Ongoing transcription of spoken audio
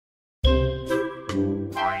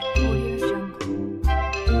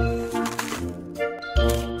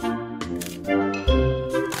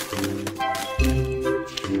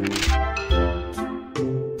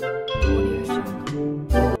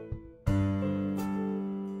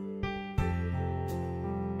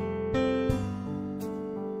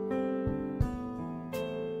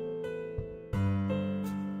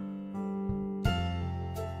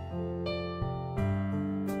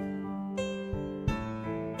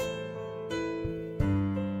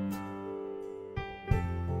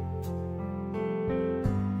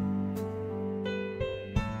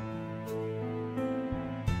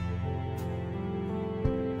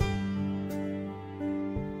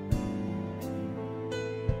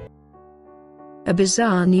A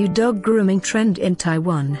bizarre new dog grooming trend in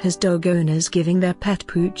Taiwan has dog owners giving their pet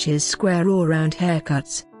pooches square or round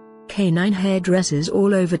haircuts. Canine hairdressers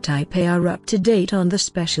all over Taipei are up to date on the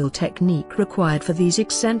special technique required for these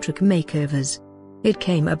eccentric makeovers. It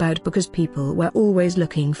came about because people were always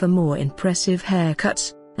looking for more impressive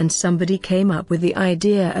haircuts, and somebody came up with the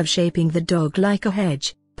idea of shaping the dog like a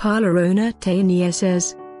hedge, parlour owner Tain Yeh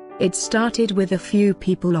says. It started with a few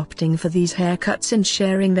people opting for these haircuts and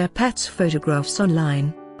sharing their pets' photographs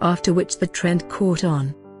online, after which the trend caught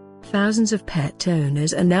on. Thousands of pet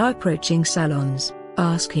owners are now approaching salons,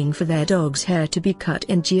 asking for their dog's hair to be cut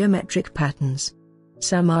in geometric patterns.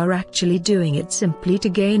 Some are actually doing it simply to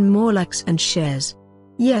gain more likes and shares.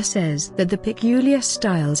 Yeh says that the peculiar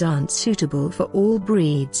styles aren't suitable for all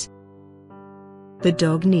breeds. The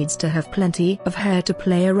dog needs to have plenty of hair to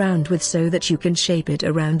play around with so that you can shape it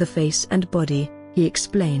around the face and body, he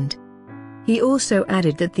explained. He also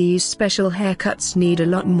added that these special haircuts need a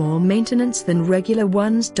lot more maintenance than regular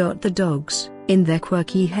ones. The dogs, in their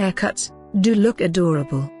quirky haircuts, do look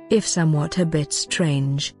adorable, if somewhat a bit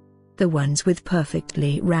strange. The ones with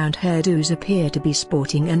perfectly round hairdos appear to be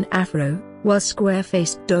sporting an afro, while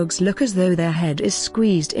square-faced dogs look as though their head is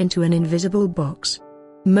squeezed into an invisible box.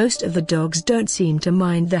 Most of the dogs don't seem to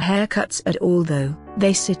mind the haircuts at all though.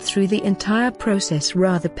 They sit through the entire process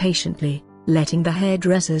rather patiently, letting the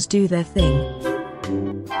hairdressers do their thing.